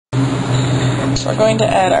So we're going to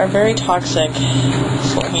add our very toxic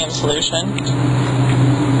selenium solution.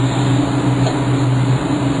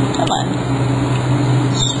 Come on.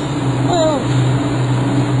 Well,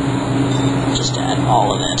 just add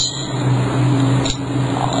all of it.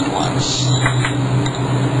 All at once.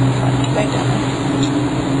 Right down.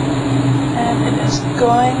 And it is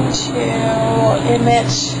going to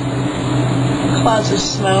emit clouds of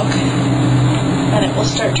smoke. And it will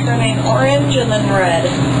start turning orange and then red.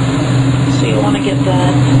 So you want to get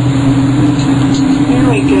that. There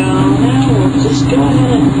we go. Now we'll just go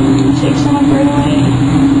ahead and take some of it away.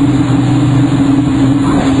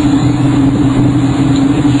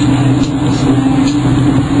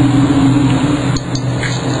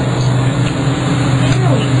 There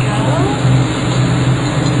we go.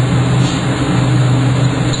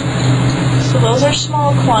 So those are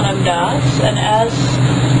small quantum dots, and as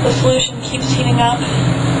the solution keeps heating up,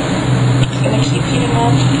 it's going to keep heating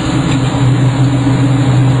up.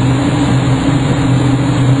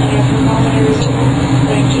 And your thermometers are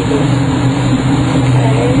going to keep it.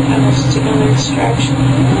 Okay, and let's just do another extraction here.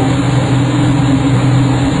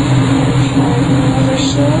 Another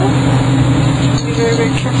so. Be very,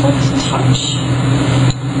 very careful with this touch.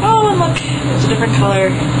 Oh, and look, it's a different color.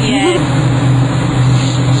 Yay.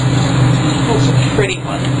 That's a pretty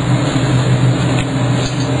one.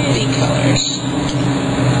 Pretty colors.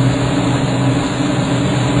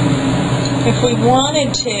 If we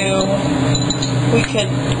wanted to, we could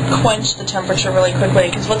quench the temperature really quickly,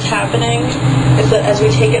 because what's happening is that as we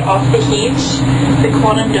take it off the heat, the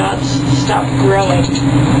quantum dots stop growing.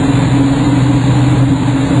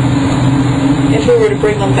 If we were to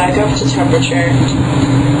bring them back up to temperature,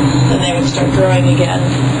 then they would start growing again.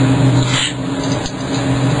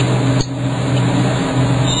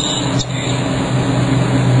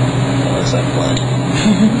 That looks like blood.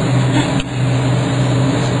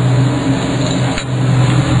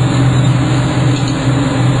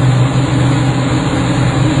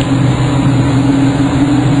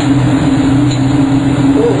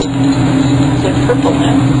 Purple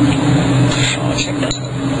now. Oh, check that out.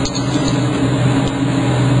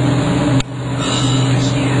 Oh,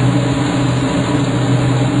 yeah.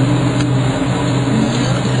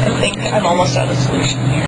 I think I'm almost out of solution here.